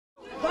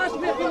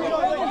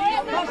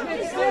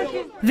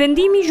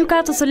Vendimi i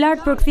Gjykatës së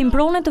Lartë për Kthim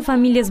Pronat të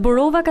familjes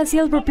Borova ka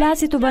sjellë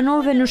përplasje të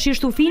banorëve në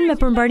Tufinë me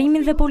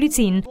Përmbarimin dhe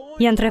policinë.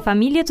 Janë 3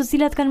 familje të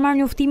cilat kanë marrë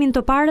njoftimin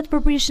të Parët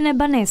për prishjen e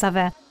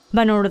banesave.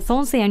 Banorët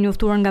thonë se janë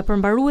njoftuar nga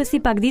Përmbaruesi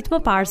pak ditë më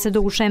parë se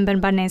do u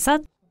shemben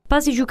banesat,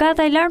 pasi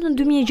Gjykata e Lartë në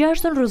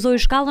 2006 rrëzoi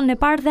shkallën e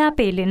parë dhe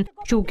apelin,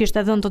 që u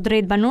kishte dhënë të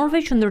drejtë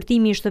banorëve që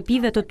ndërtimi i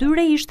shtëpive të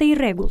tyre ishte i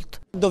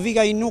rregullt. Do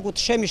vika i nukut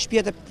shemi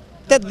shtëpitë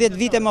 80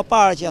 vite më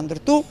parë që janë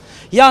ndërtu,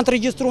 janë të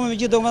regjistruar me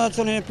gjithë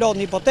dokumentacionin e plotë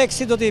në hipotekë,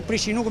 si do t'i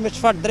prishin nukun me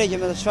çfarë drejtje,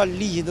 me çfarë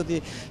ligji do t'i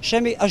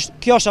shemi,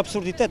 kjo është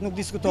absurditet, nuk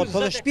diskutohet.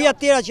 Po dhe shtëpia të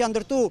tjera që janë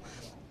ndërtu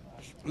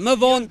më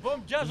vonë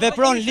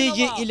vepron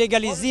ligji i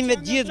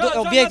legalizimit, gjithë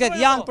objektet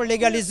janë për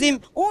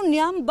legalizim. Unë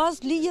jam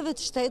bazë ligjeve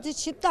të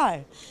shtetit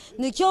shqiptar.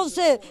 Në qoftë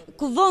se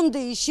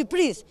Kuvendi i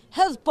Shqipërisë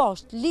hedh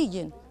poshtë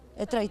ligjin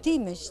e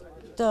trajtimit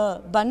të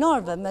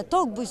banorëve me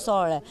tokë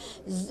bujqësore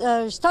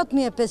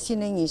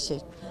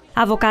 7501.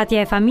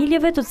 Avokatja e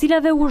familjeve të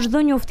cilave u është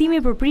dhënë njoftimi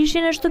për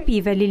prishjen e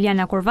shtëpive,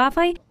 Liliana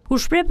Korvafaj, u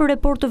shpreh për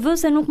Report TV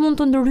se nuk mund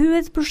të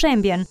ndërhyet për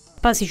shembjen,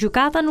 pasi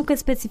gjykata nuk e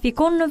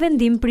specifikon në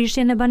vendim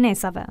prishjen e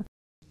banesave.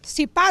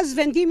 Sipas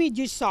vendimit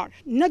gjyqësor,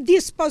 në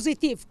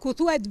dispozitiv ku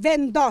thuhet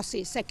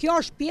vendosi, se kjo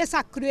është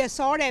pjesa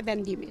kryesore e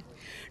vendimit,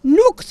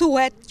 nuk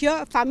thuhet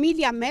që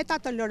familja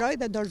Meta të lëroj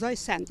dhe dorëzoj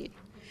sendin.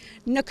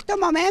 Në këtë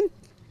moment,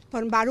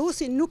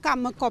 Përmbaruesi nuk ka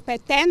më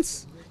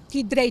kompetencë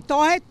t'i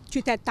drejtohet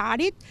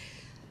qytetarit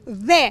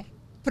dhe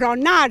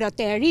pronarët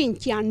e rinj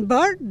që janë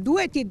bërë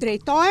duhet t'i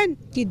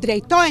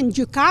drejtohen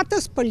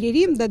gjykatës për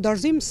lirim dhe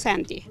dorëzim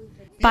sendi.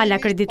 Pala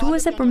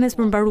akredituese përmes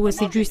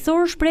përmbaruesi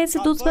gjyqësor shpreh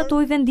se do të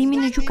zbatojë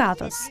vendimin e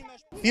gjykatës.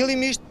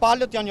 Fillimisht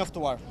palët janë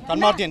njoftuar,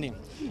 kanë marrë djenim.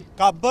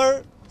 Ka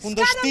bërë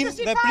kundërshtim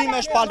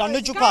veprime shpalla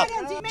në gjykatë.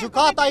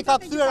 Gjykata i ka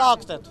kthyer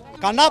aktet.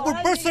 Kanë hapur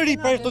përsëri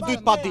për të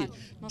dytë padi.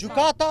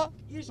 Gjykata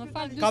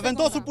ka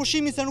vendosur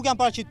pushimin se nuk janë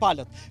paraqit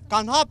palët.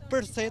 Kanë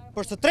hapur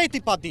për së treti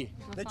padi.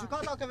 Dhe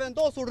gjykata ka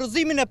vendosur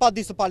rrëzimin e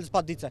padisë së palës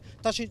padice.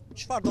 Tash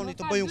çfarë doni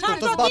të bëjmë këtu?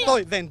 Të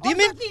zbatoj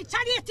vendimin?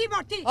 Çfarë je ti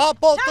morti?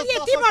 Çfarë je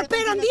ti mor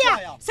Perëndia?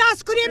 Sa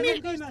as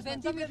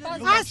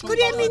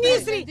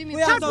kryeministri.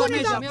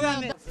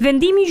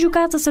 Vendimi i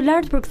Gjykatës së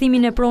Lartë për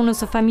kthimin e pronës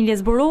së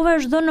familjes Borova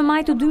është dhënë në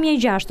maj të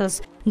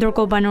 2006,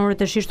 ndërkohë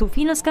banorët e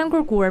Tufinës kanë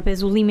kërkuar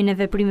pezullimin e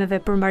veprimeve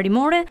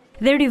përmbarimore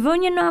dhe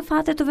rivënien në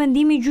afate të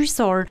vendimit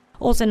gjyqësor,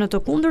 ose në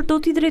të kundërt do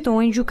t'i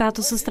drejtohen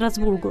Gjykatës së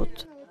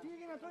Strasburgut.